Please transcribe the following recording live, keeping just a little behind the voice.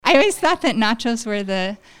I always thought that nachos were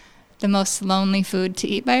the most lonely food to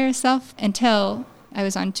eat by yourself until I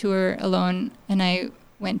was on tour alone and I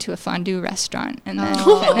went to a fondue restaurant and then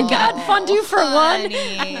got fondue for one.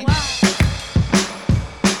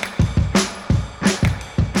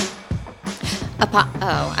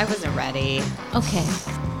 I wasn't ready. Okay.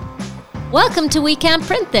 Welcome to We Can't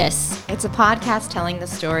Print This. It's a podcast telling the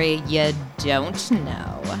story you don't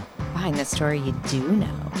know. Behind the story you do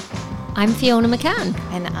know. I'm Fiona McCann.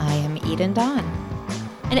 And I am Eden Dawn.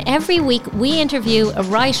 And every week we interview a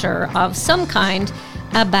writer of some kind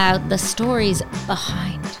about the stories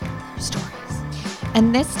behind their stories.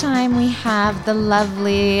 And this time we have the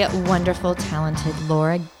lovely, wonderful, talented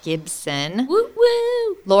Laura Gibson. Woo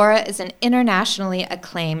woo! Laura is an internationally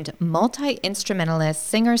acclaimed multi-instrumentalist,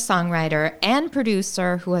 singer-songwriter, and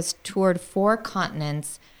producer who has toured 4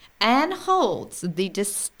 continents and holds the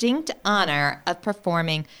distinct honor of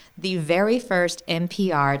performing the very first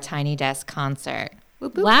NPR Tiny Desk concert.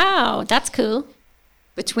 Whoop, whoop. Wow, that's cool.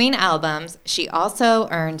 Between albums, she also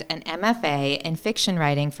earned an MFA in fiction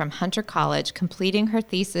writing from Hunter College, completing her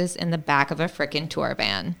thesis in the back of a frickin' tour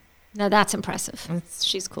van. Now that's impressive.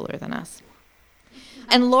 She's cooler than us.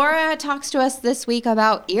 And Laura talks to us this week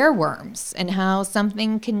about earworms and how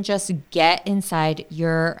something can just get inside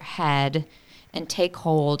your head and take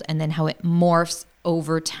hold, and then how it morphs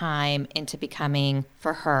over time into becoming,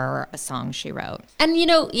 for her, a song she wrote. And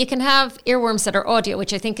you can have earworms that are audio,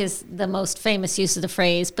 which I think is the most famous use of the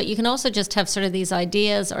phrase, but you can also just have sort of these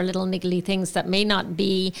ideas or little niggly things that may not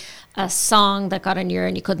be a song that got in your ear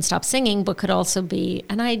and you couldn't stop singing, but could also be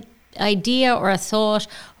an idea or a thought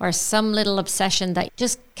or some little obsession that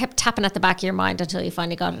just kept tapping at the back of your mind until you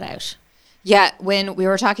finally got it out. Yeah, when we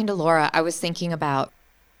were talking to Laura, I was thinking about,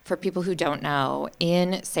 for people who don't know,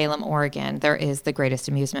 in Salem, Oregon, there is the greatest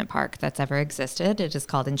amusement park that's ever existed. It is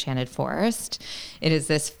called Enchanted Forest. It is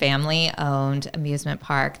this family-owned amusement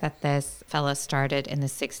park that this fellow started in the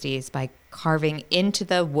 60s by carving into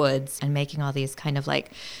the woods and making all these kind of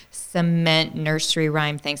like cement nursery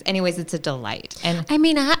rhyme things. Anyways, it's a delight. And I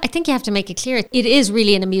mean, I think you have to make it clear. It is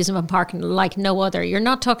really an amusement park like no other. You're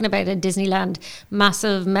not talking about a Disneyland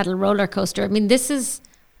massive metal roller coaster. I mean, this is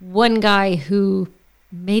one guy who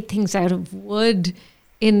made things out of wood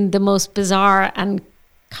in the most bizarre and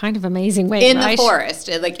kind of amazing way. In the forest,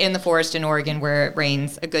 like in the forest in Oregon where it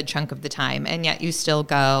rains a good chunk of the time, and yet you still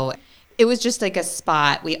go. It was just like a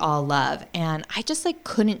spot we all love. And I just like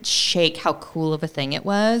couldn't shake how cool of a thing it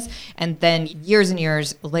was. And then years and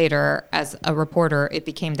years later, as a reporter, it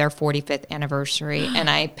became their 45th anniversary. And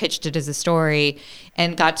I pitched it as a story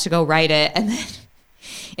and got to go write it. And then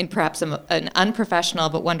in perhaps an unprofessional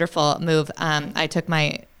but wonderful move, I took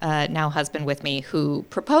my now husband with me, who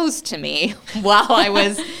proposed to me while I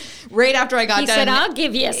was right after I got done. He said, "I'll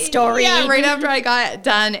give you a story." Yeah, right after I got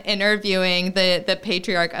done interviewing the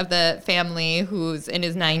patriarch of the family, who's in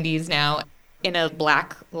his 90s now, in a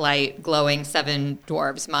black light glowing Seven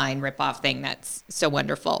Dwarfs mine ripoff thing that's so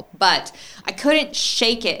wonderful. But I couldn't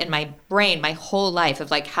shake it in my brain my whole life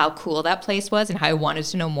of like how cool that place was and how I wanted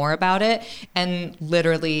to know more about it. And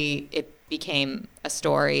literally it became a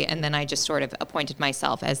story. And then I just sort of appointed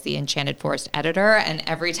myself as the Enchanted Forest editor. And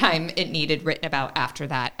every time it needed written about after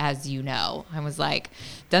that, as you know, I was like,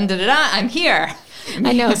 dun da da da, I'm here.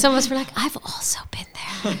 I know. Some of us were like, I've also been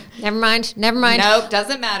there. Never mind. Nope,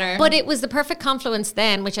 doesn't matter. But it was the perfect confluence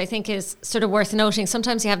then, which I think is sort of worth noting.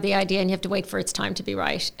 Sometimes you have the idea and you have to wait for its time to be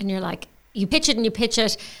right. And you're like, you pitch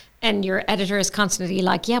it and your editor is constantly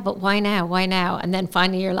like, yeah, but why now? Why now? And then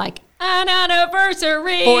finally you're like, an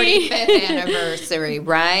anniversary. 45th anniversary,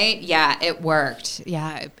 right? Yeah, it worked.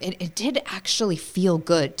 Yeah, it did actually feel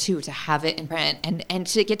good, too, to have it in print and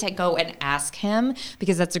to get to go and ask him,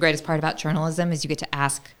 because that's the greatest part about journalism is you get to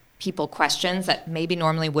ask people questions that maybe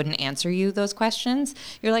normally wouldn't answer you those questions.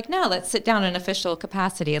 You're like, no, let's sit down in official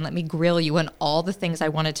capacity and let me grill you on all the things I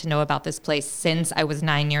wanted to know about this place since I was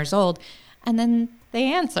 9 years old. And then they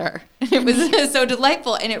answer. It was so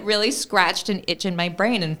delightful, and it really scratched an itch in my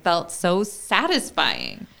brain and felt so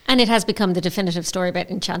satisfying. And it has become the definitive story about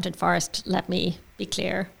Enchanted Forest, let me be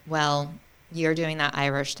clear. Well, you're doing that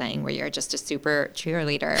Irish thing where you're just a super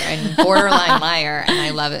cheerleader and borderline liar, and I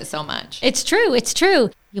love it so much. It's true.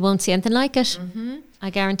 You won't see anything like it, I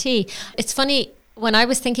guarantee. It's funny, when I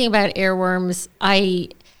was thinking about earworms, I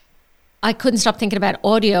couldn't stop thinking about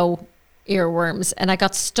audio earworms, and I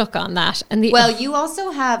got stuck on that. And well, you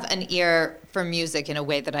also have an ear for music in a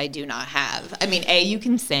way that I do not have. I mean, A, you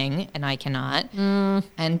can sing and I cannot,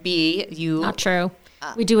 and B, you not true.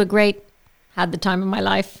 We do a great had the time of my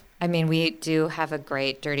life. I mean, we do have a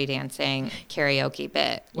great Dirty Dancing karaoke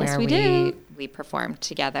bit where we do. we performed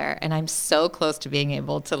together, and I'm so close to being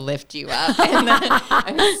able to lift you up. And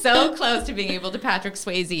I'm so close to being able to Patrick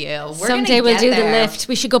Swayze you. Someday we'll do the lift.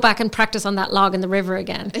 We should go back and practice on that log in the river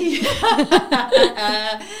again.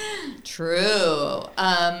 True.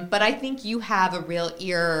 But I think you have a real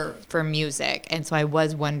ear for music, and so I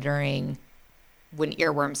was wondering, when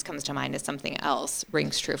earworms comes to mind, if something else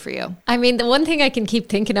rings true for you. I mean, the one thing I can keep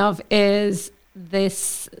thinking of is a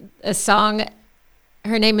song.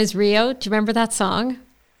 Her name is Rio. Do you remember that song?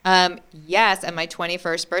 Yes. At my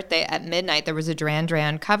 21st birthday at midnight, there was a Duran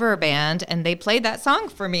Duran cover band, and they played that song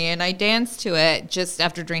for me, and I danced to it just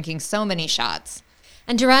after drinking so many shots.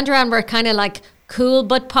 And Duran Duran were kind of like cool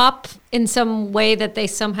but pop in some way that they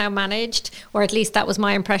somehow managed, or at least that was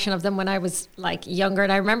my impression of them when I was like younger.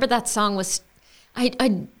 And I remember that song was,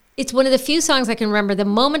 it's one of the few songs I can remember. The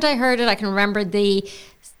moment I heard it, I can remember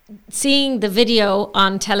seeing the video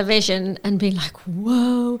on television and being like,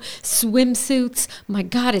 whoa, swimsuits, my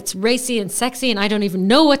God, it's racy and sexy and I don't even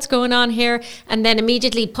know what's going on here. And then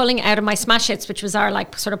immediately pulling out of my Smash Hits, which was our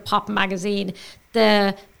like sort of pop magazine,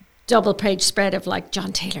 the double page spread of like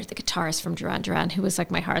John Taylor, the guitarist from Duran Duran, who was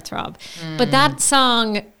like my heartthrob. But that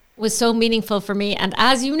song was so meaningful for me. And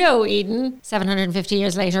as you know, Eden, 750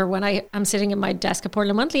 years later, when I'm sitting in my desk at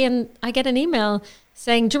Portland Monthly and I get an email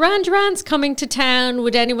saying, Duran Duran's coming to town.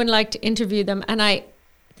 Would anyone like to interview them? And I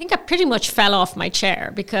think I pretty much fell off my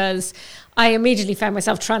chair because I immediately found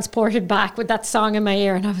myself transported back with that song in my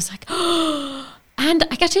ear. And I was like, oh, and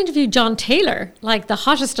I got to interview John Taylor, like the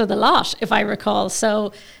hottest of the lot, if I recall.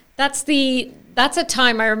 So that's a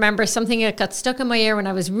time I remember, something that got stuck in my ear when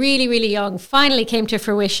I was really, really young, finally came to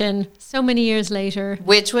fruition so many years later.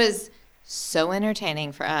 Which was so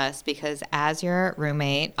entertaining for us because as your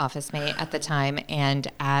roommate, office mate at the time, and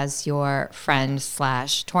as your friend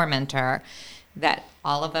 / tormentor, that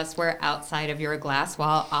all of us were outside of your glass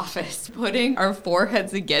wall office putting our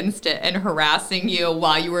foreheads against it and harassing you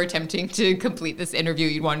while you were attempting to complete this interview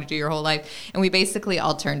you'd wanted to do your whole life. And we basically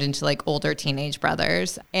all turned into like older teenage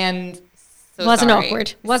brothers. And Wasn't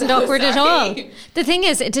awkward at all. The thing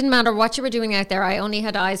is, it didn't matter what you were doing out there. I only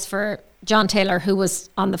had eyes for John Taylor, who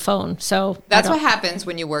was on the phone. So that's what happens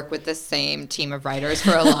when you work with the same team of writers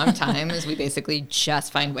for a long time, is we basically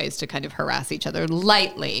just find ways to kind of harass each other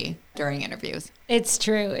lightly during interviews. It's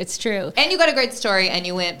true. And you got a great story, and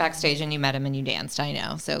you went backstage and you met him and you danced, I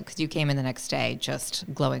know. So, because you came in the next day just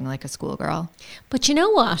glowing like a schoolgirl. But you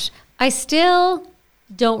know what? I still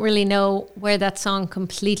don't really know where that song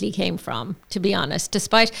completely came from, to be honest.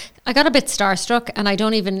 Despite, I got a bit starstruck and I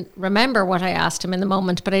don't even remember what I asked him in the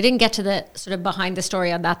moment, but I didn't get to the sort of behind the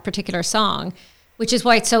story on that particular song, which is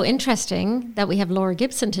why it's so interesting that we have Laura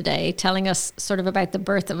Gibson today telling us sort of about the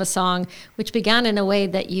birth of a song which began in a way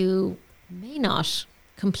that you may not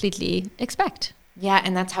completely expect. Yeah,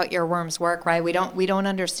 and that's how earworms work, right? We don't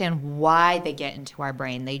understand why they get into our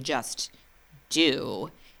brain. They just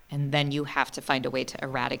do. And then you have to find a way to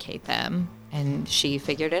eradicate them. And she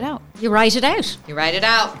figured it out. You write it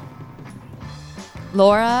out.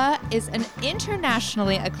 Laura is an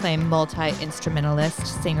internationally acclaimed multi-instrumentalist,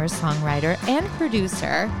 singer-songwriter, and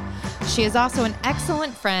producer. She is also an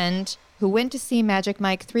excellent friend who went to see Magic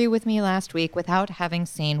Mike 3 with me last week without having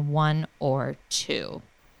seen 1 or 2.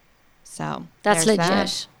 So that's legit.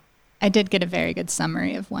 That. I did get a very good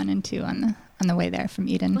summary of 1 and 2 on the way there from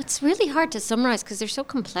Eden. Well, it's really hard to summarize because they're so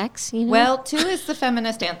complex, you know? Well, 2 is the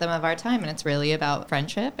feminist anthem of our time, and it's really about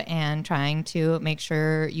friendship and trying to make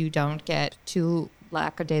sure you don't get too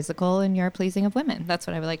lackadaisical in your pleasing of women. That's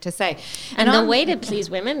what I would like to say. And the way to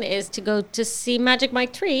please women is to go to see Magic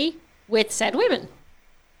Mike 3 with said women.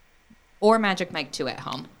 Or Magic Mike 2 at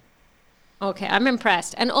home. Okay, I'm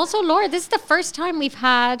impressed. And also, Laura, this is the first time we've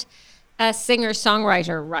had a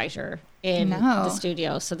singer-songwriter in the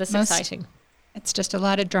studio, so this is exciting. It's just a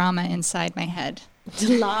lot of drama inside my head. It's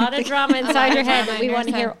a lot of drama inside your head that we want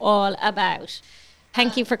to hear all about.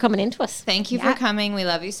 Thank you for coming into us. Thank you for coming. We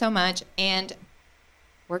love you so much. And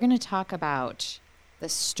we're going to talk about the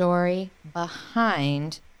story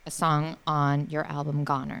behind a song on your album,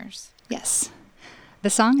 Goners. Yes. The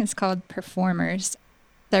song is called Performers.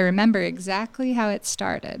 I remember exactly how it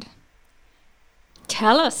started.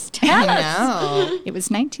 Tell us. Know. It was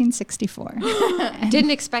 1964.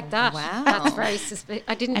 Didn't expect that. Wow. That's very suspicious.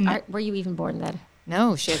 I didn't. Were you even born then?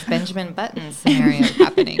 No, she has Benjamin Button scenario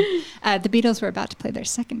happening. The Beatles were about to play their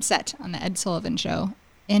second set on the Ed Sullivan Show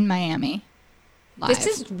in Miami. Live. This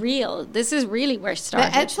is real. This is really where it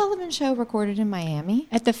started. The Ed Sullivan Show recorded in Miami?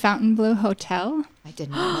 At the Fontainebleau Hotel. I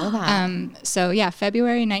did not know that.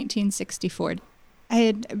 February 1964. I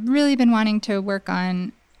had really been wanting to work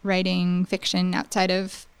on writing fiction outside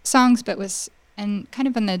of songs, but was and kind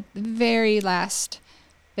of on the very last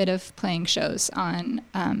bit of playing shows on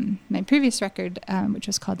my previous record, which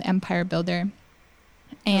was called Empire Builder.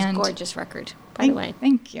 And it was a gorgeous record, by the way.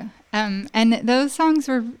 Thank you. And those songs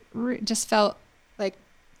were just felt like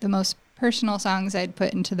the most personal songs I'd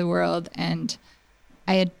put into the world, and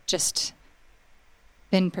I had just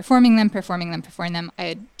been performing them. I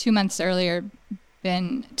had 2 months earlier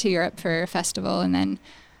been to Europe for a festival, and then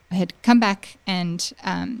I had come back and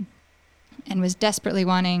was desperately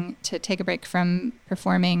wanting to take a break from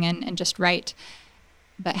performing and just write,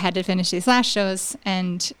 but had to finish these last shows.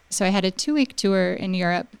 And so I had a 2-week tour in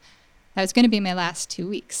Europe. That was going to be my last 2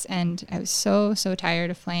 weeks, and I was so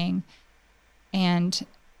tired of playing. And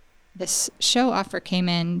this show offer came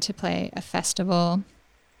in to play a festival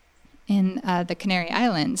in the Canary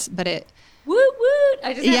Islands, but it... Woot woot!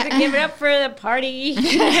 I just have to give it up for the party.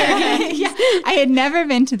 Yeah, I had never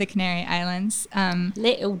been to the Canary Islands.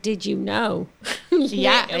 Little did you know.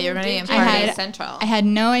 Yeah, you're running in Party Central. I had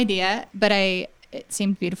no idea, but it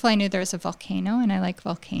seemed beautiful. I knew there was a volcano, and I like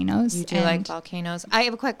volcanoes. You do like volcanoes. I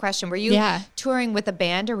have a quick question. Were you touring with a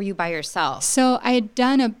band, or were you by yourself? So I had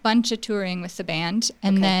done a bunch of touring with the band,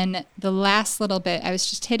 and then the last little bit, I was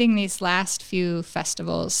just hitting these last few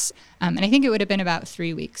festivals, and I think it would have been about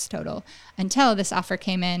 3 weeks total, until this offer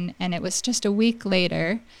came in, and it was just a week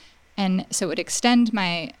later, and so it would extend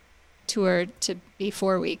my tour to be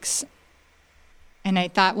 4 weeks. And I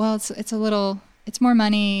thought, well, it's more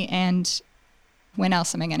money, and when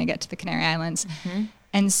else am I going to get to the Canary Islands? Mm-hmm.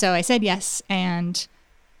 And so I said yes. And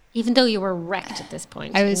even though you were wrecked at this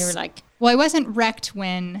point, you were like, well, I wasn't wrecked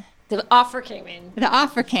when the offer came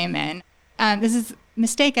in. This is a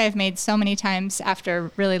mistake I've made so many times after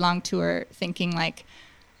a really long tour, thinking like,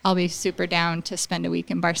 I'll be super down to spend a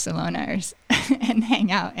week in Barcelona and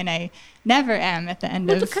hang out. And I never am at the end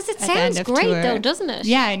of tour. Because it sounds great though, doesn't it?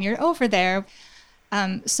 Yeah. And you're over there.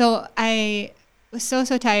 So I was so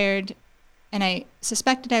tired. And I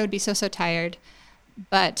suspected I would be so tired,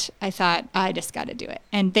 but I thought, I just got to do it.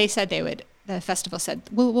 And they said the festival said,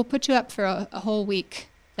 we'll put you up for a whole week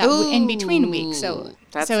in between weeks. So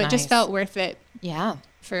it just felt worth it. Yeah.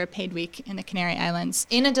 For a paid week in the Canary Islands.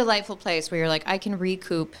 In a delightful place where you're like, I can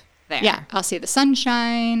recoup there. Yeah, I'll see the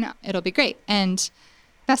sunshine. It'll be great. And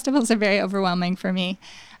festivals are very overwhelming for me,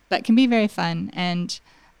 but can be very fun. And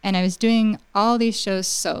I was doing all these shows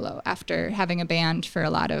solo after having a band for a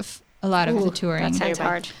lot of the touring. That sounds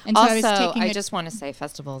hard. And so also, I just want to say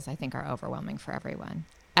festivals, I think, are overwhelming for everyone.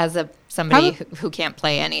 As somebody who can't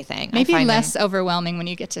play anything. Maybe less overwhelming when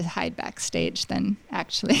you get to hide backstage than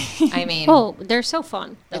actually. I mean. Oh, they're so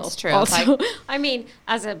fun, though. It's true. Also, I mean,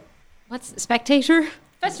 as a, spectator?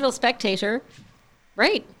 Festival spectator.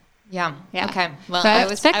 Right. Yeah. Okay. Well,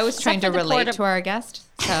 I was trying to relate to our guest,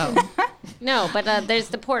 so. No, but there's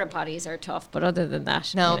the porta potties are tough, but other than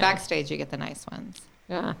that. No, backstage you get the nice ones.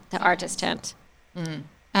 Yeah, the artist tent.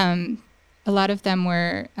 Mm. A lot of them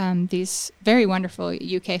were these very wonderful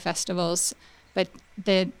UK festivals, but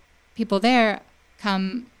the people there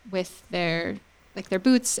come with their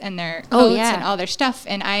boots and their coats and all their stuff,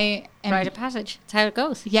 and I am rite of passage. That's how it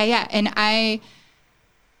goes. Yeah, and I,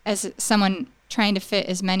 as someone trying to fit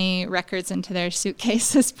as many records into their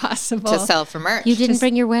suitcase as possible to sell for merch. You didn't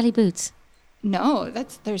bring your welly boots. No,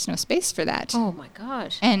 there's no space for that. Oh my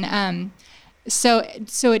gosh. And So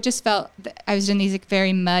it just felt I was doing these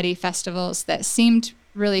very muddy festivals that seemed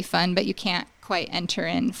really fun, but you can't quite enter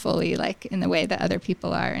in fully like in the way that other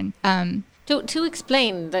people are. And to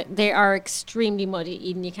explain that they are extremely muddy,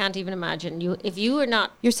 Eden, you can't even imagine. If you are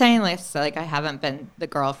not, you're saying this like I haven't been the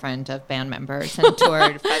girlfriend of band members and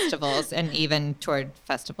toured festivals and even toured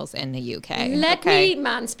festivals in the UK. Let me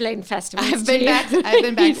mansplain festivals. I've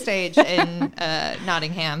been backstage in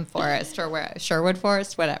Nottingham Forest or Sherwood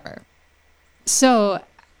Forest, whatever. So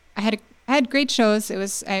I had great shows.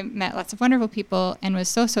 I met lots of wonderful people and was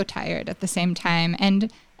so tired at the same time.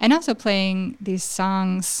 And also playing these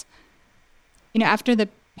songs, after the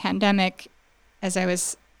pandemic, as I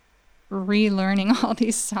was relearning all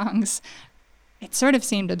these songs, it sort of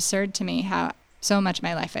seemed absurd to me how so much of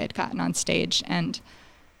my life I had gotten on stage and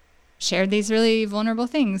shared these really vulnerable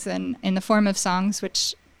things and in the form of songs,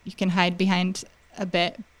 which you can hide behind a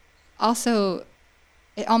bit. Also,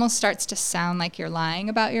 it almost starts to sound like you're lying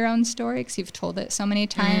about your own story because you've told it so many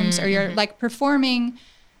times, or you're like performing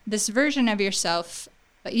this version of yourself,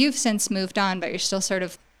 but you've since moved on, but you're still sort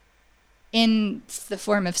of in the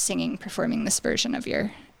form of singing, performing this version of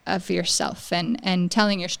yourself and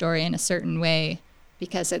telling your story in a certain way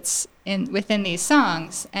because it's within these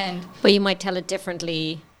songs. But you might tell it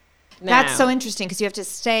differently. now. That's so interesting because you have to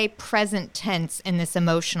stay present tense in this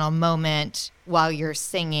emotional moment while you're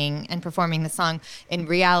singing and performing the song. In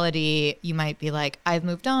reality, you might be like, I've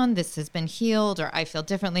moved on, this has been healed, or I feel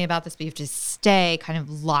differently about this, but you have to stay kind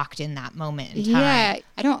of locked in that moment in time. Yeah,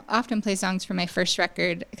 I don't often play songs from my first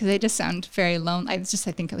record because they just sound very lonely. I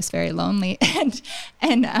think I was very lonely.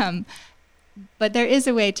 But there is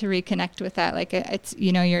a way to reconnect with that. Like it's,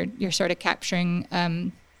 you're sort of capturing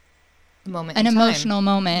Moment an in time. emotional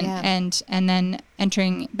moment, Yeah. and then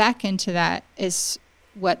entering back into that is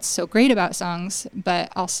what's so great about songs,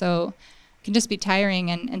 but also can just be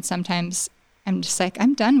tiring. And sometimes I'm just like,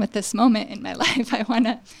 I'm done with this moment in my life. I want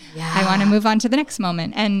to move on to the next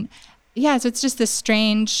moment. And yeah, so it's just this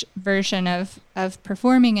strange version of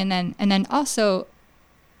performing. And then also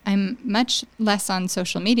I'm much less on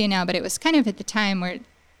social media now, but it was kind of at the time where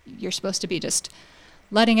you're supposed to be just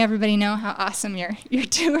letting everybody know how awesome your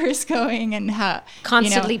tour is going and how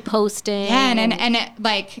Constantly posting. Yeah, and it,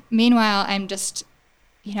 like meanwhile I'm just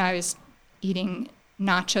I was eating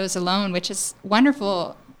nachos alone, which is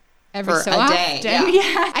wonderful every For so a often. day, yeah.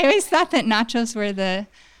 Yeah, I always thought that nachos were the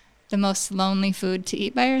most lonely food to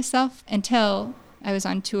eat by yourself until I was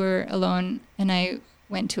on tour alone and I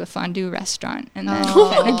went to a fondue restaurant and then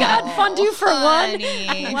Oh my God, fondue for honey.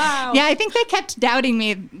 one. Wow. yeah, I think they kept doubting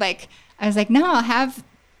me. Like, I was like, no, I'll have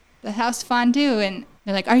the house fondue. And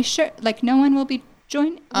they're like, are you sure? Like, no one will be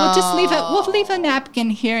joining? We'll just we'll leave a napkin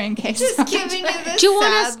here in case. Just giving you this Do you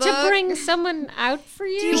want sad us to look. bring someone out for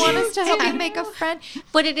you? Do you want us to help you make a friend?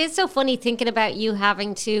 But it is so funny thinking about you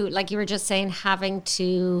having to, like you were just saying, having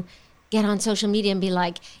to get on social media and be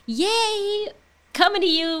like, yay, coming to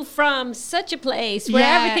you from such a place where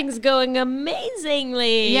Yeah. everything's going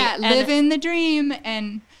amazingly. Yeah, living the dream.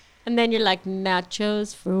 And then you're like,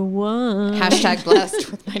 nachos for one. Hashtag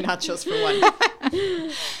blessed with my nachos for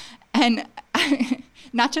one. And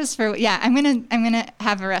nachos for I'm gonna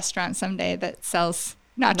have a restaurant someday that sells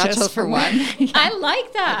nachos for one. I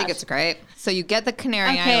like that. I think it's great. So you get the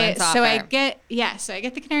Canary Islands offer. So I get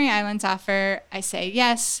the Canary Islands offer. I say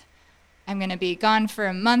yes. I'm gonna be gone for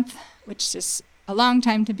a month, which is a long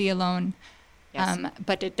time to be alone. Yes.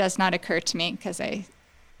 But it does not occur to me because I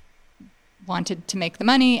wanted to make the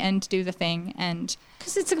money and do the thing, and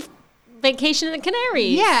Because it's a vacation in the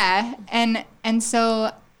Canaries. yeah, and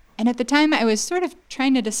so at the time I was sort of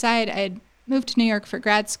trying to decide. I had moved to New York for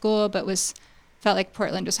grad school, but felt like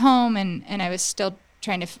Portland was home, and I was still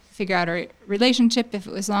trying to figure out a relationship, if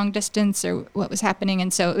it was long distance or what was happening.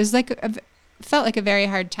 And so it was like felt like a very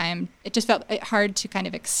hard time. It just felt hard to kind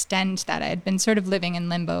of extend that. I had been sort of living in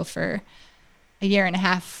limbo for a year and a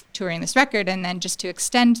half touring this record, and then just to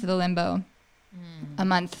extend the limbo a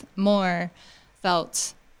month more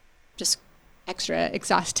felt just extra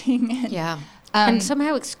exhausting. Yeah. And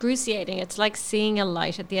somehow excruciating. It's like seeing a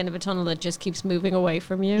light at the end of a tunnel that just keeps moving away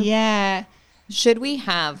from you. Yeah. Should we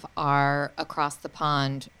have our across the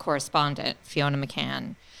pond correspondent, Fiona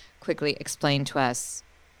McCann, quickly explain to us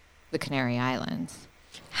the Canary Islands?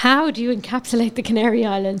 How do you encapsulate the Canary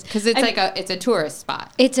Islands? Because it's it's a tourist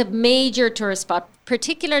spot. It's a major tourist spot,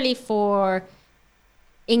 particularly for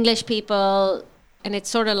English people. And it's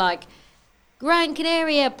sort of like Gran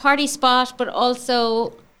Canaria, party spot, but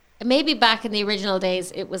also maybe back in the original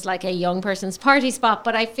days, it was like a young person's party spot.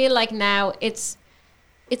 But I feel like now it's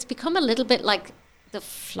become a little bit like the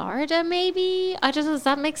Florida, maybe. I don't know. Does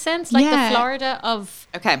that make sense? Like Yeah. the Florida of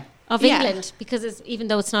Okay. Yeah. England, because even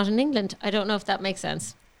though it's not in England, I don't know if that makes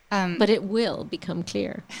sense. But it will become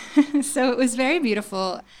clear. So it was very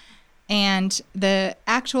beautiful. And the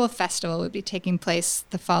actual festival would be taking place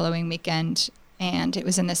the following weekend. And it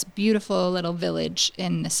was in this beautiful little village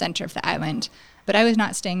in the center of the island. But I was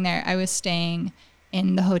not staying there. I was staying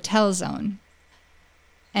in the hotel zone.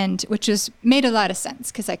 And which made a lot of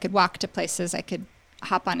sense because I could walk to places. I could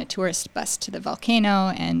hop on a tourist bus to the volcano.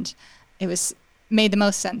 And it made the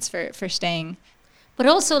most sense for staying. But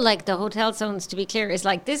also, like, the hotel zones, to be clear, is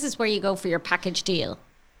like, this is where you go for your package deal.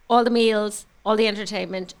 All the meals, all the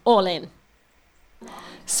entertainment, all in.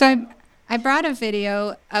 So I brought a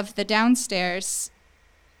video of the downstairs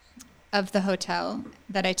of the hotel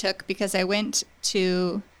that I took because I went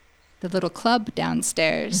to the little club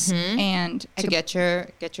downstairs and To get your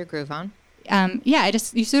groove on.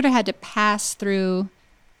 you sort of had to pass through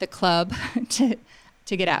the club to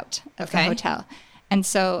get out of the hotel. And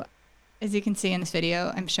so, as you can see in this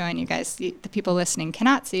video, I'm showing you guys, the people listening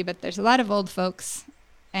cannot see, but there's a lot of old folks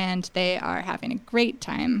and they are having a great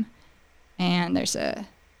time. And there's a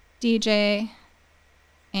DJ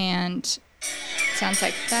and it sounds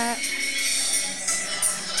like that.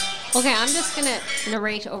 Okay, I'm just going to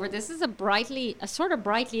narrate over. This is a sort of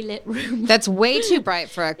brightly lit room. That's way too bright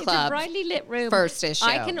for a It's a club. brightly lit room. First issue.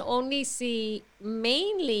 I can only see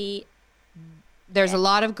mainly... There's a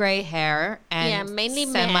lot of gray hair and mainly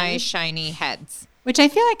men. semi-shiny heads. Which I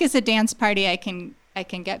feel like is a dance party I can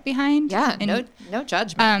get behind. Yeah, and, no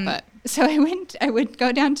judgment. But so I would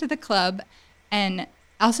go down to the club, and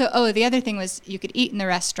also, the other thing was you could eat in the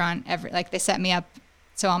restaurant. They set me up,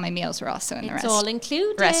 so all my meals were also in the It's all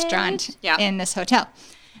included. restaurant in this hotel.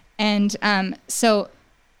 And so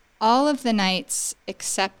all of the nights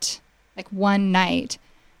except like one night,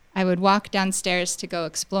 I would walk downstairs to go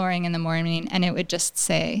exploring in the morning, and it would just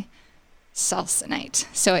say salsa night.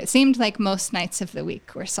 So it seemed like most nights of the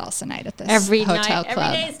week were salsa night at this hotel club.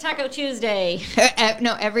 Every day is Taco Tuesday.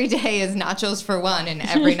 No, every day is nachos for one, and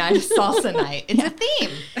every night is salsa night. It's a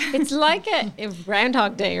theme. It's like a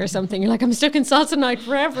Groundhog Day or something. You're like, I'm stuck in salsa night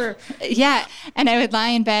forever. Yeah, and I would lie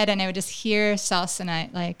in bed and I would just hear salsa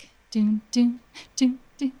night, like doom doom doom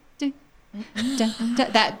doom doom,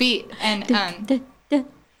 that beat and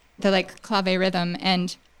the like clave rhythm,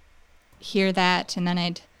 and hear that, and then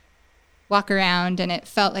I'd walk around, and it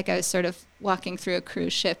felt like I was sort of walking through a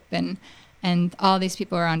cruise ship, and all these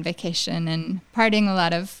people were on vacation and partying, a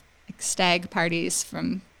lot of like stag parties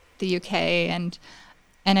from the UK, and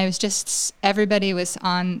I was just, everybody was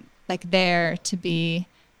on like there to be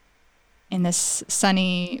in this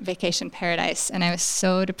sunny vacation paradise, and I was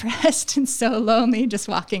so depressed and so lonely just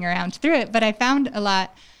walking around through it. But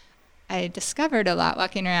I discovered a lot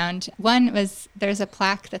walking around. One was there's a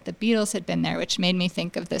plaque that the Beatles had been there, which made me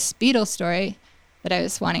think of this Beatles story that I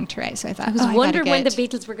was wanting to write. So I thought, I was wondering when the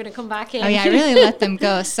Beatles were going to come back in. Oh yeah, I really let them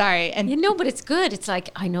go. Sorry. And but it's good. It's like,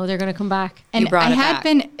 I know they're going to come back. And you brought I it had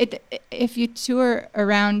back. If you tour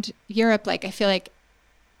around Europe, like I feel like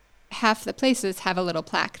half the places have a little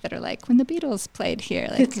plaque that are like when the Beatles played here.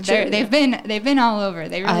 Like they've been all over.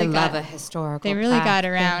 They really love a historical They really plaque. got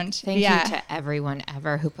around. Thank you to everyone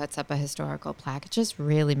ever who puts up a historical plaque. It just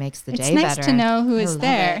really makes the day better. It's nice to know who is love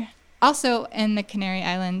there. it. Also, in the Canary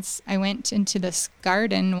Islands, I went into this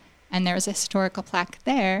garden, and there was a historical plaque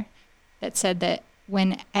there that said that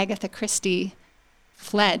when Agatha Christie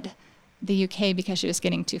fled the UK because she was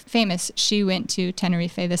getting too famous, she went to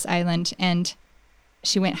Tenerife, this island, and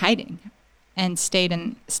she went hiding and stayed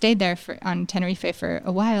there on Tenerife for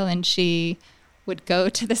a while, and she would go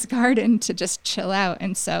to this garden to just chill out.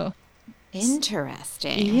 And so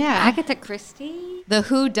interesting. Yeah. Agatha Christie? The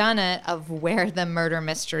whodunit of where the murder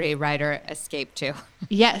mystery writer escaped to.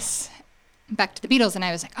 Yes. Back to the Beatles, and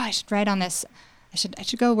I was like, I should write on this. I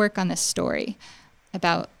should go work on this story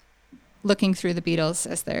about looking through the Beatles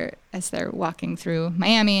as they're walking through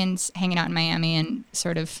Miami and hanging out in Miami and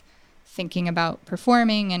sort of thinking about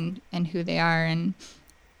performing and who they are.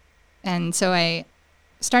 And so I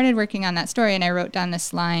started working on that story, and I wrote down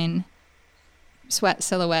this line, sweat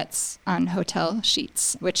silhouettes on hotel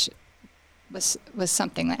sheets, which was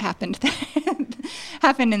something that happened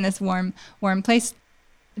happened in this warm place.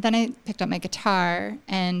 Then I picked up my guitar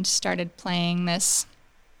and started playing this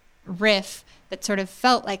riff that sort of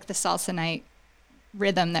felt like the salsa night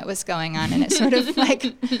rhythm that was going on, and it sort of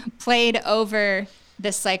like played over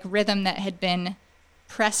this like rhythm that had been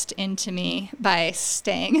pressed into me by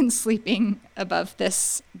staying and sleeping above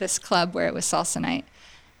this club where it was salsa night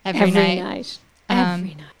every night.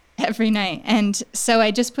 Every night. And so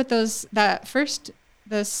I just put the first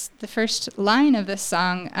line of this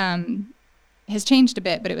song has changed a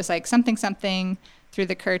bit, but it was like something through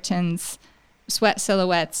the curtains, sweat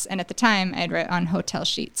silhouettes, and at the time I'd write on hotel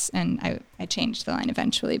sheets, and I changed the line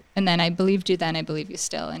eventually. And then I believed you then, I believe you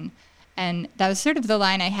still, and that was sort of the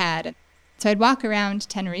line I had. So I'd walk around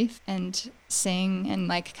Tenerife and sing and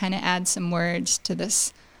like kind of add some words to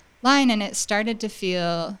this line, and I started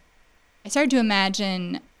to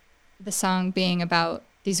imagine the song being about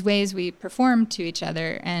these ways we perform to each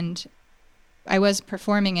other. And I was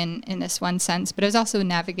performing in this one sense, but I was also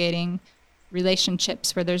navigating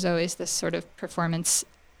relationships where there's always this sort of performance.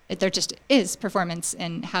 There just is performance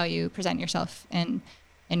in how you present yourself in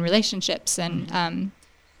relationships. And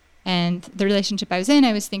the relationship I was in,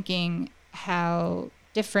 I was thinking how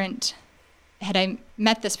different, had I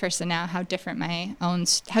met this person now, how different I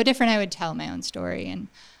would tell my own story and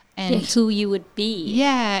who you would be.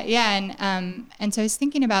 Yeah. And so I was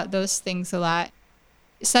thinking about those things a lot.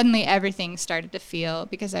 Suddenly everything started to feel,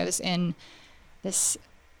 because I was in this,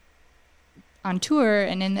 on tour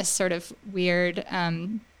and in this sort of weird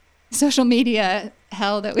social media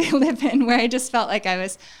hell that we live in, where I just felt like I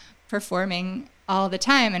was performing all the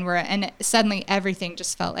time, and suddenly everything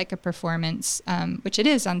just felt like a performance, which it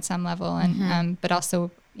is on some level, and but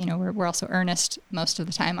also we're also earnest most of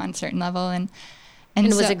the time on a certain level. And it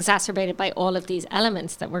was so, exacerbated by all of these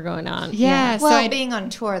elements that were going on. Yeah. Well, being on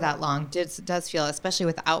tour that long does feel, especially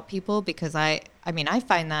without people, because I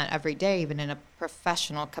find that every day, even in a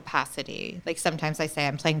professional capacity. Like sometimes I say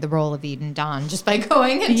I'm playing the role of Eden Dawn just by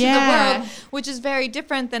going into the world, which is very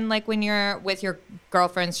different than like when you're with your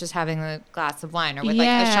girlfriends just having a glass of wine, or with like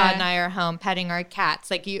Ashad and I are home petting our cats.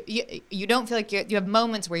 Like you don't feel like you have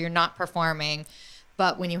moments where you're not performing.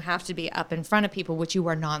 But when you have to be up in front of people, which you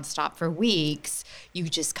are nonstop for weeks, you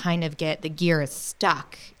just kind of get the gear is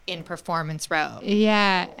stuck in performance row.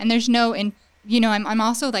 Yeah. And there's no, I'm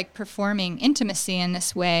also like performing intimacy in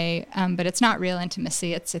this way, but it's not real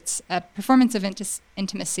intimacy. It's a performance of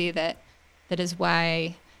intimacy that is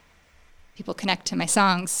why people connect to my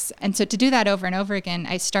songs. And so to do that over and over again,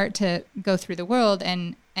 I start to go through the world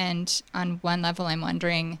and on one level, I'm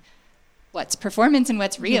wondering, what's performance and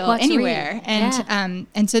what's real anywhere. Real.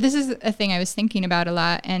 And so this is a thing I was thinking about a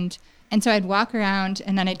lot. And so I'd walk around,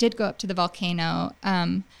 and then I did go up to the volcano.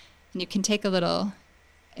 And you can take a little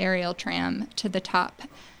aerial tram to the top.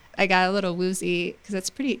 I got a little woozy because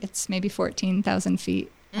it's maybe 14,000 feet.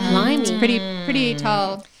 It's pretty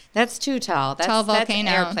tall. That's too tall. Tall volcano.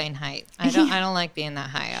 That's airplane height. I don't like being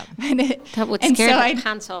that high up. That would scare the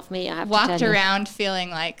pants off me. I have to tell you. Walked around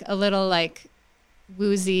feeling like a little like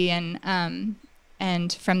woozy and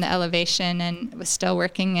from the elevation, and was still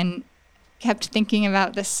working and kept thinking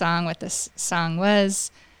about what this song was.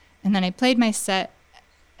 And then I played my set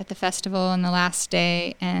at the festival on the last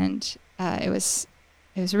day, and it was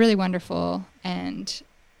really wonderful, and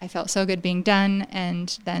I felt so good being done.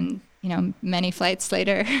 And then, many flights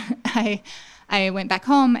later, I went back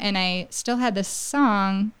home, and I still had this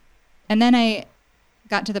song. And then I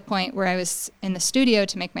got to the point where I was in the studio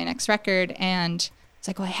to make my next record, and it's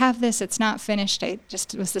like, well, I have this, it's not finished. It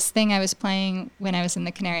was this thing I was playing when I was in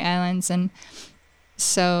the Canary Islands. And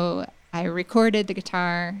so I recorded the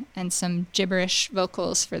guitar and some gibberish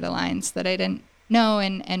vocals for the lines that I didn't know.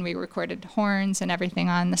 And we recorded horns and everything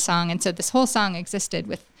on the song. And so this whole song existed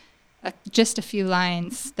with just a few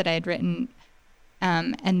lines that I had written.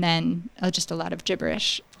 And then just a lot of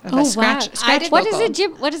gibberish. Scratch what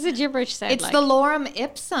does the gibberish sound it's like? It's the lorem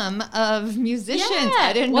ipsum of musicians. Yeah.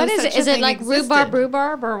 I didn't know what is such it? Is it like existed.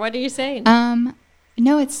 rhubarb, or what are you saying?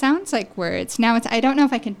 No, it sounds like words. Now I don't know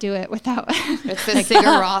if I can do it without. It's the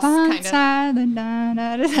Sigur Rós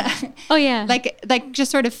kind of. Oh yeah. Like just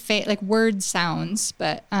sort of like word sounds,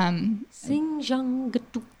 but Sing jang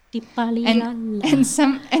and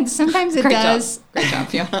sometimes it does. Great job,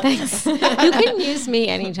 Fiona. Thanks. You can use me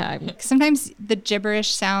anytime. Sometimes the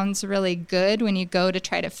gibberish sounds really good when you go to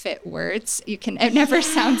try to fit words. It never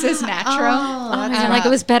sounds as natural. Like it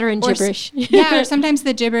was better in gibberish. Or sometimes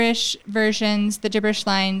the gibberish versions, the gibberish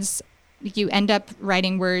lines, you end up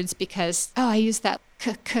writing words because I use that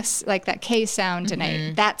like that K sound,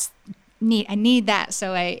 and that's neat. I need that,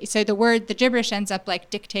 so the gibberish ends up like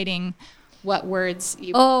dictating what words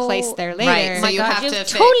you place there later. Right. So you have to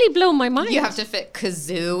totally blown my mind. You have to fit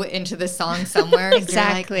kazoo into the song somewhere.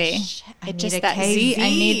 Exactly. I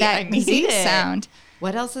need that Z sound.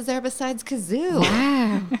 What else is there besides kazoo?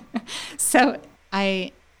 Wow. So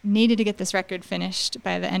I needed to get this record finished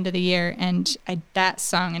by the end of the year, and that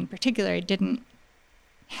song in particular I didn't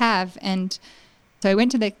have. And so I went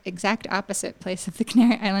to the exact opposite place of the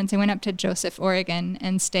Canary Islands. I went up to Joseph, Oregon,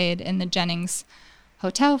 and stayed in the Jennings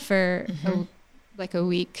hotel for a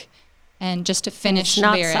week, and just to finish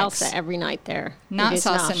not lyrics. Salsa every night there. Not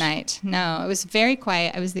salsa night. No, it was very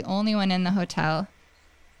quiet. I was the only one in the hotel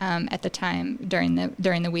at the time during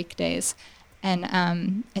the weekdays,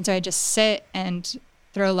 and so I just sit and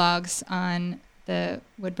throw logs on the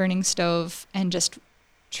wood burning stove and just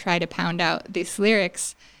try to pound out these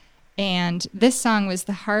lyrics. And this song was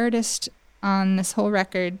the hardest on this whole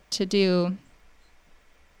record to do,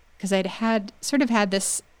 because I'd had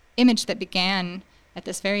this image that began at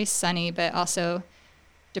this very sunny but also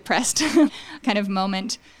depressed kind of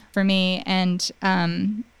moment for me, and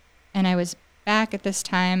I was back at this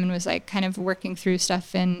time and was like kind of working through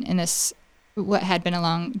stuff in this what had been a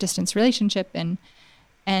long distance relationship,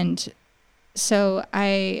 and so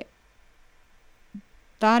I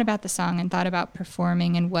thought about the song and thought about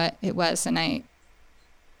performing and what it was, and I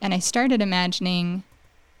started imagining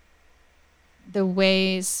the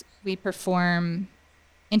ways we perform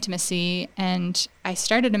intimacy, and I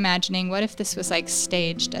started imagining, what if this was like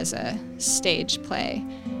staged as a stage play?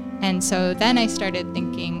 And so then I started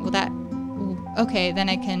thinking, then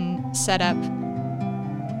I can set up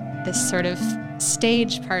this sort of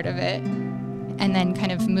stage part of it, and then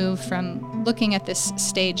kind of move from looking at this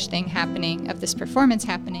stage thing happening, of this performance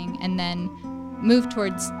happening, and then move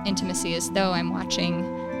towards intimacy as though I'm watching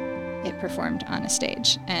it performed on a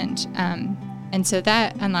stage. And so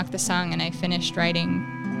that unlocked the song, and I finished writing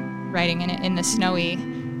in it in the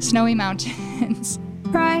snowy mountains.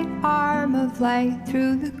 Bright arm of light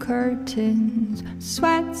through the curtains,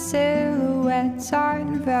 sweat silhouettes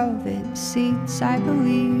on velvet seats. I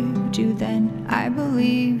believed you then, I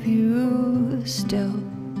believe you still.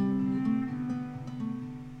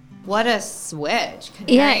 What a switch!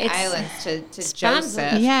 Canary Islands to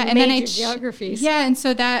Joseph. Yeah, and then geographies. Yeah, and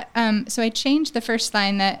so that so I changed the first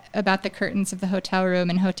line that about the curtains of the hotel room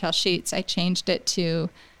and hotel sheets. I changed it to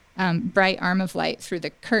bright arm of light through the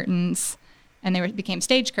curtains. And they became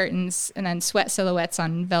stage curtains, and then sweat silhouettes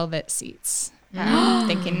on velvet seats.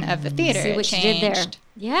 Thinking of the theater. See what you did there.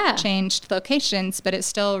 Yeah. Changed locations, but it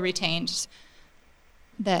still retained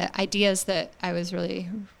the ideas that I was really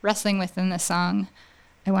wrestling with in the song.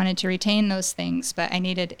 I wanted to retain those things, but I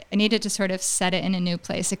needed to sort of set it in a new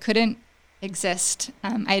place. It couldn't exist.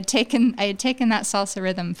 I had taken that salsa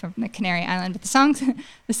rhythm from the Canary Island, but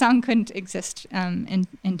the song couldn't exist in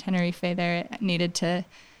Tenerife. There, it needed to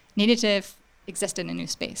exist in a new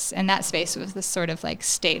space, and that space was this sort of like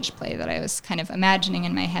stage play that I was kind of imagining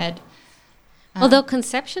in my head. Although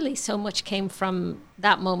conceptually so much came from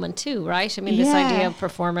that moment too, right? I mean, this idea of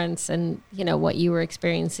performance and, you know, what you were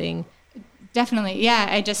experiencing. Definitely. Yeah.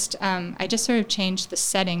 I just sort of changed the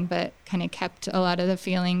setting, but kind of kept a lot of the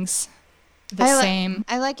feelings the same.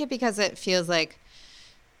 I like it because it feels like,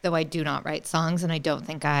 though I do not write songs and I don't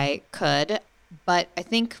think I could, but I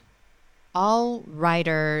think all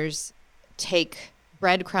writers take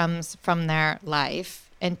breadcrumbs from their life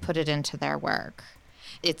and put it into their work.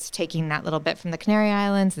 It's taking that little bit from the Canary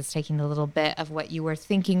Islands. It's taking a little bit of what you were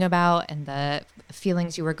thinking about and the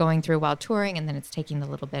feelings you were going through while touring. And then it's taking a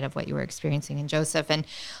little bit of what you were experiencing in Joseph. And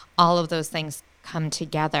all of those things come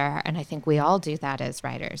together. And I think we all do that as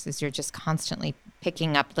writers, is you're just constantly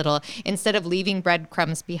picking up little, instead of leaving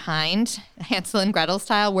breadcrumbs behind, Hansel and Gretel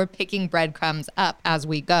style, we're picking breadcrumbs up as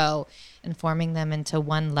we go and forming them into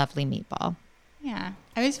one lovely meatball. Yeah.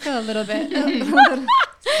 I always feel a little bit.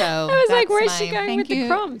 So I was like, where's she going with the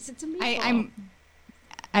crumbs? It's a meatball.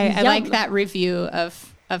 I like that review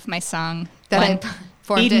of my song. That I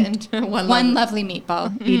formed it into one lovely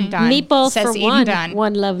meatball. Eden Dawn. Meatball says for Eden one. Dawn.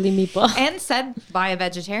 One lovely meatball. And said by a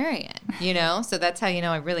vegetarian, you know? So that's how you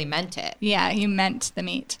know I really meant it. Yeah, you meant the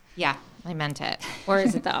meat. Yeah, I meant it. Or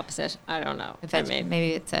is it the opposite? I don't know.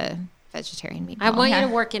 Maybe it's a vegetarian meatball. I want you to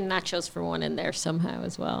work in Nachos for one in there somehow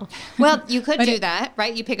as well. Well, you could do that,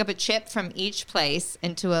 right? You pick up a chip from each place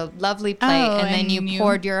into a lovely plate, and then you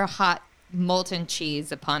poured your hot molten cheese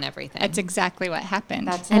upon everything. That's exactly what happened.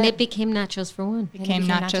 It became Nachos for one. Became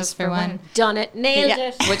Nachos for one. Done it. Nailed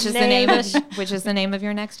it. Which is the name of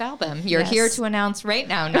your next album. You're here to announce right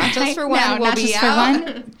now. Nachos for one will be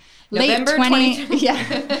out. November 20. Yeah.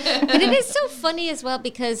 But it is so funny as well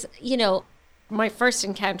because, you know, my first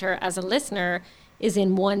encounter as a listener is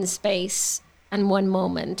in one space and one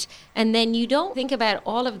moment. And then you don't think about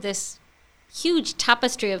all of this huge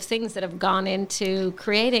tapestry of things that have gone into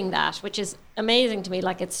creating that, which is amazing to me.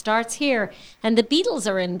 Like, it starts here, and the Beatles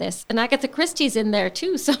are in this, and Agatha Christie's in there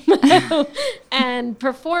too somehow, and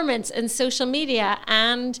performance and social media,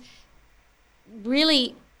 and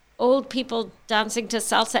really old people dancing to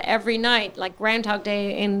salsa every night, like Groundhog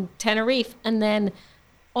Day in Tenerife, and then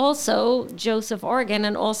also Joseph, Oregon,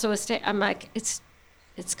 and also I'm like, it's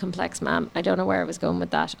complex, ma'am. I don't know where I was going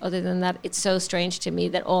with that. Other than that, it's so strange to me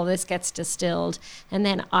that all this gets distilled, and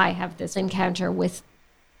then I have this encounter with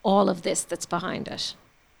all of this that's behind it.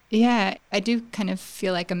 Yeah, I do kind of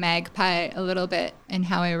feel like a magpie a little bit in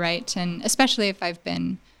how I write, and especially if I've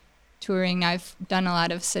been touring. I've done a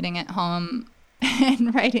lot of sitting at home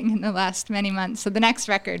and writing in the last many months. So the next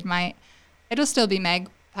record it'll still be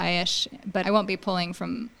magpie-ish, but I won't be pulling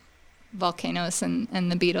from Volcanoes and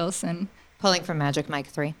the Beatles and pulling from Magic Mike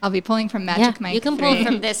 3. I'll be pulling from Magic Mike 3. You can pull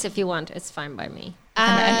from this if you want. It's fine by me.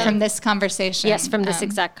 And from this conversation. Yes, from this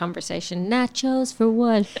exact conversation. Nachos for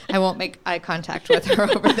one. I won't make eye contact with her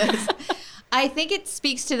over this. I think it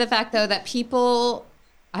speaks to the fact, though, that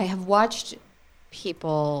I have watched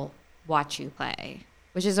people watch you play,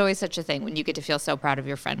 which is always such a thing when you get to feel so proud of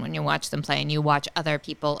your friend when you watch them play and you watch other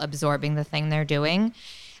people absorbing the thing they're doing.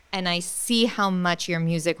 And I see how much your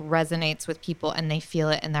music resonates with people and they feel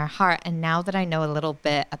it in their heart. And now that I know a little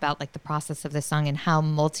bit about like the process of the song and how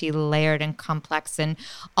multi-layered and complex and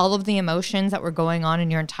all of the emotions that were going on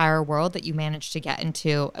in your entire world that you managed to get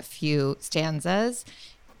into a few stanzas,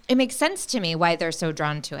 it makes sense to me why they're so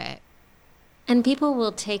drawn to it. And people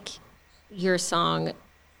will take your song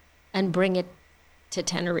and bring it to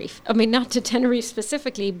Tenerife. I mean, not to Tenerife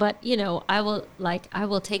specifically, but you know, I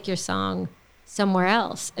will take your song somewhere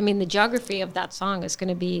else. I mean, the geography of that song is going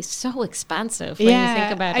to be so expansive when you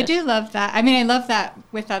think about it. I do love that. I mean, I love that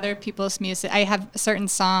with other people's music. I have certain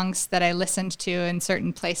songs that I listened to in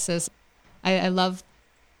certain places. I love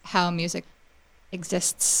how music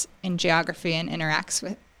exists in geography and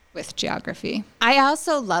interacts with geography. I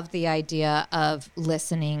also love the idea of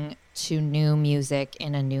listening to new music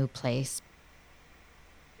in a new place.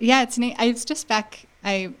 Yeah, it's neat. I was just back.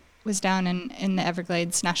 I was down in the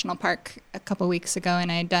Everglades National Park a couple weeks ago,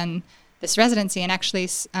 and I had done this residency. And actually,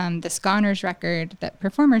 this Goners record that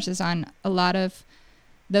Performers is on, a lot of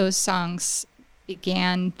those songs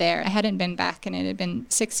began there. I hadn't been back, and it had been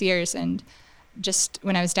 6 years. And just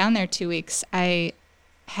when I was down there 2 weeks, I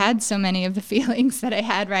had so many of the feelings that I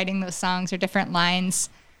had writing those songs, or different lines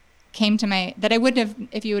came to my, that I wouldn't have,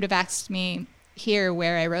 if you would have asked me here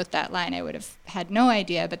where I wrote that line, I would have had no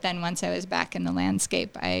idea. But then once I was back in the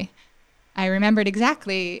landscape, I remembered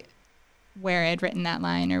exactly where I'd written that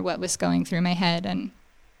line or what was going through my head. And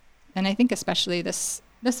I think especially this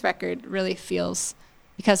record really feels,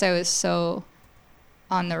 because I was so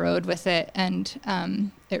on the road with it,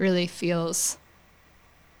 and it really feels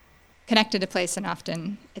connected to place. And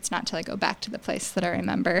often it's not till I go back to the place that I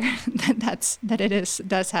remember that it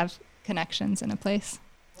does have connections in a place.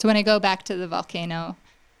 So when I go back to the volcano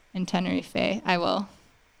in Tenerife, I will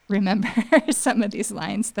remember some of these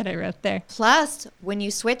lines that I wrote there. Plus, when you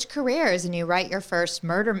switch careers and you write your first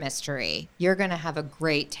murder mystery, you're going to have a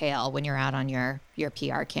great tale when you're out on your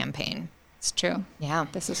PR campaign. It's true. Yeah.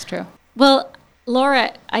 This is true. Well,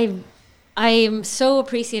 Laura, I am so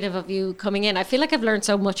appreciative of you coming in. I feel like I've learned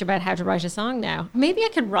so much about how to write a song now. Maybe I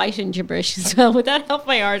could write in gibberish as well. Would that help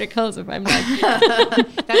my articles if I'm like...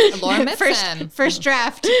 That's Laura Gibson. First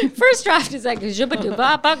draft. First draft is like,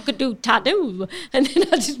 jubba-doo-ba-ba-ga-doo-ta-doo. And then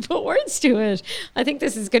I'll just put words to it. I think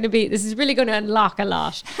this is really going to unlock a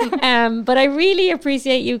lot. But I really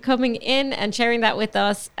appreciate you coming in and sharing that with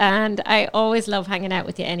us. And I always love hanging out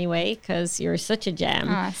with you anyway, because you're such a gem.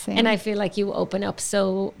 And I feel like you open up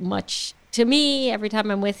so much to me every time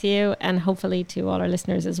I'm with you, and hopefully to all our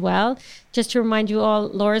listeners as well. Just to remind you all,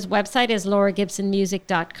 Laura's website is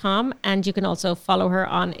lauragibsonmusic.com, and you can also follow her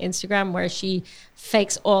on Instagram, where she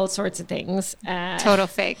fakes all sorts of things. Total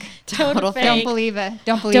fake. Total fake. Don't believe it.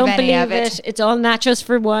 Don't believe any of it. It's all nachos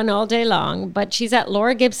for one all day long. But she's at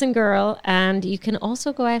Laura Gibson Girl, and you can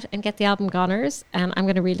also go out and get the album Goners, and I'm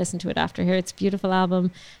going to re-listen to it after here. It's a beautiful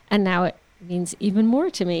album, and now it means even more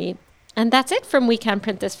to me. And that's it from We Can't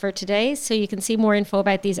Print This for today. So you can see more info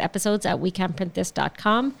about these episodes at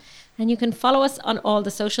wecan'tprintthis.com. And you can follow us on all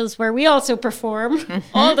the socials, where we also perform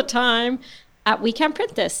all the time at We Can't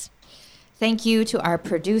Print This. Thank you to our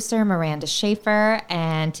producer, Miranda Schaefer,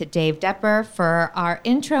 and to Dave Depper for our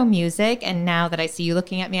intro music. And now that I see you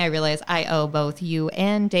looking at me, I realize I owe both you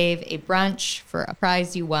and Dave a brunch for a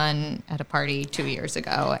prize you won at a party 2 years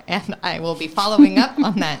ago. And I will be following up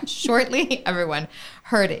on that shortly. Everyone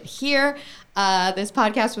heard it here. This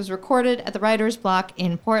podcast was recorded at the Writer's Block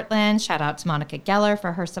in Portland. Shout out to Monica Geller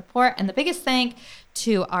for her support. And the biggest thank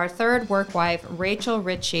to our third work wife, Rachel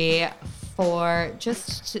Ritchie, for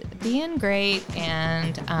just being great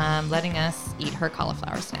and letting us eat her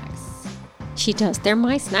cauliflower snacks. She does. They're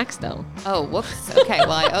my snacks, though. Oh, whoops. Okay,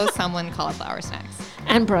 well, I owe someone cauliflower snacks.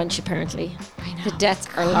 And brunch, apparently. I know. The debts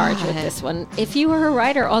are large with this one. If you are a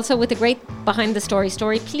writer also with a great behind the story,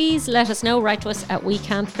 please let us know. Write to us at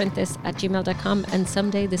wecan'tprintthis@gmail.com. And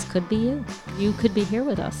someday this could be you. You could be here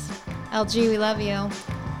with us. LG, we love you.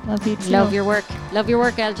 Love you too. Love your work. Love your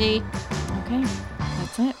work, LG. Okay,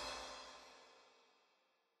 that's it.